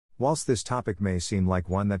Whilst this topic may seem like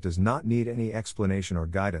one that does not need any explanation or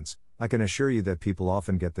guidance, I can assure you that people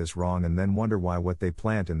often get this wrong and then wonder why what they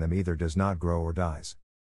plant in them either does not grow or dies.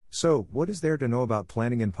 So, what is there to know about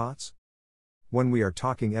planting in pots? When we are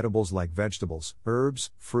talking edibles like vegetables,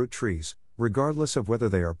 herbs, fruit trees, regardless of whether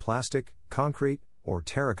they are plastic, concrete, or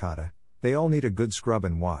terracotta, they all need a good scrub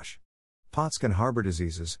and wash. Pots can harbor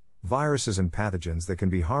diseases, viruses and pathogens that can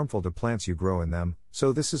be harmful to plants you grow in them,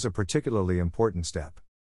 so this is a particularly important step.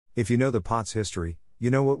 If you know the pot's history,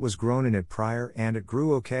 you know what was grown in it prior and it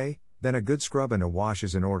grew okay, then a good scrub and a wash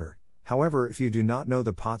is in order. However, if you do not know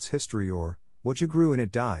the pot's history or what you grew and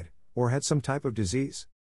it died, or had some type of disease,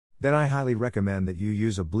 then I highly recommend that you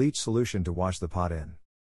use a bleach solution to wash the pot in.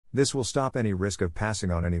 This will stop any risk of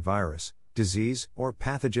passing on any virus, disease, or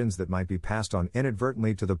pathogens that might be passed on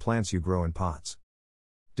inadvertently to the plants you grow in pots.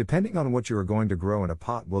 Depending on what you are going to grow in a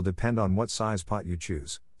pot will depend on what size pot you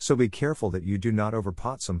choose, so be careful that you do not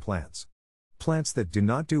overpot some plants. Plants that do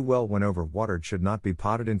not do well when overwatered should not be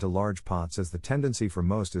potted into large pots, as the tendency for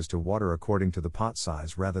most is to water according to the pot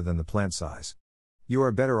size rather than the plant size. You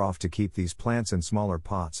are better off to keep these plants in smaller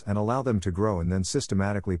pots and allow them to grow and then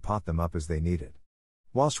systematically pot them up as they need it.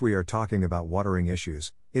 Whilst we are talking about watering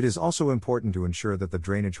issues, it is also important to ensure that the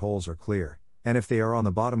drainage holes are clear, and if they are on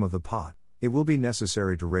the bottom of the pot, it will be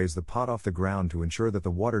necessary to raise the pot off the ground to ensure that the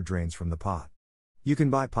water drains from the pot. You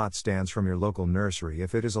can buy pot stands from your local nursery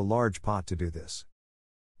if it is a large pot to do this.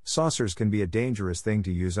 Saucers can be a dangerous thing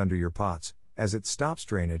to use under your pots, as it stops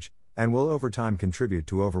drainage, and will over time contribute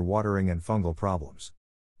to overwatering and fungal problems.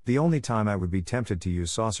 The only time I would be tempted to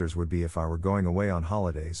use saucers would be if I were going away on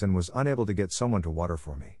holidays and was unable to get someone to water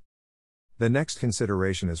for me. The next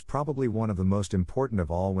consideration is probably one of the most important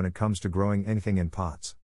of all when it comes to growing anything in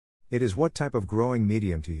pots. It is what type of growing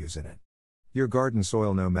medium to use in it. Your garden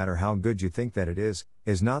soil, no matter how good you think that it is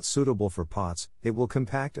not suitable for pots. It will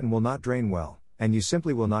compact and will not drain well, and you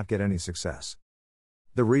simply will not get any success.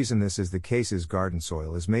 The reason this is the case is garden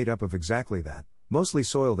soil is made up of exactly that, mostly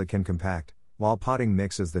soil that can compact, while potting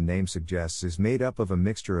mix, as the name suggests, is made up of a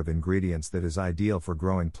mixture of ingredients that is ideal for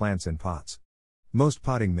growing plants in pots. Most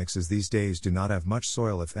potting mixes these days do not have much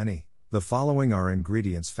soil, if any. The following are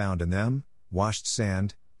ingredients found in them: washed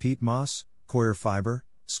sand, peat moss, coir fiber,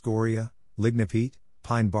 scoria, lignopede,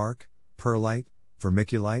 pine bark, perlite,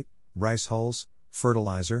 vermiculite, rice hulls,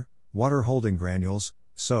 fertilizer, water-holding granules.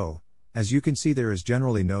 So, as you can see, there is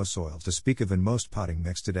generally no soil to speak of in most potting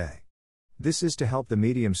mix today. This is to help the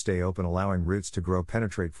medium stay open, allowing roots to grow,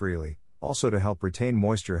 penetrate freely, also to help retain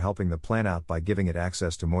moisture, helping the plant out by giving it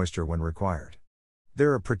access to moisture when required.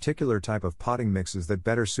 There are particular type of potting mixes that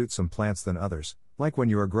better suit some plants than others, like when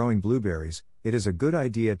you are growing blueberries, it is a good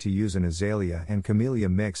idea to use an azalea and camellia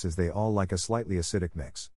mix, as they all like a slightly acidic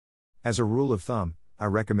mix. As a rule of thumb, I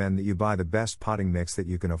recommend that you buy the best potting mix that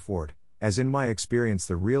you can afford, as in my experience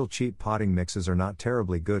the real cheap potting mixes are not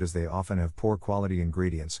terribly good, as they often have poor quality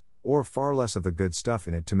ingredients, or far less of the good stuff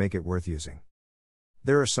in it to make it worth using.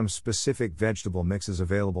 There are some specific vegetable mixes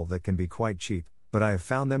available that can be quite cheap, but I have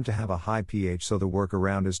found them to have a high pH, so the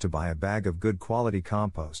workaround is to buy a bag of good quality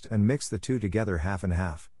compost and mix the two together half and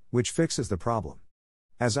half, which fixes the problem.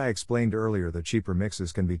 As I explained earlier, the cheaper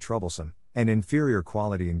mixes can be troublesome, and inferior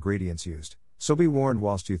quality ingredients used, so be warned,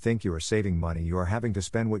 whilst you think you are saving money, you are having to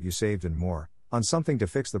spend what you saved and more, on something to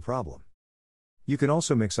fix the problem. You can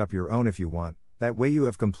also mix up your own if you want, that way you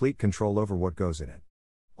have complete control over what goes in it.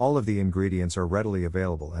 All of the ingredients are readily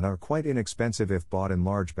available and are quite inexpensive if bought in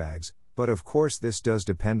large bags, but of course this does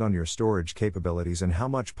depend on your storage capabilities and how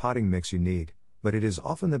much potting mix you need, but it is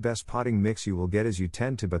often the best potting mix you will get, as you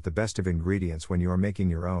tend to buy the best of ingredients when you are making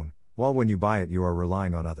your own, while when you buy it you are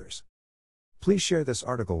relying on others. Please share this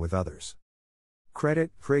article with others.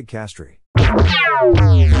 Credit, Craig Castry.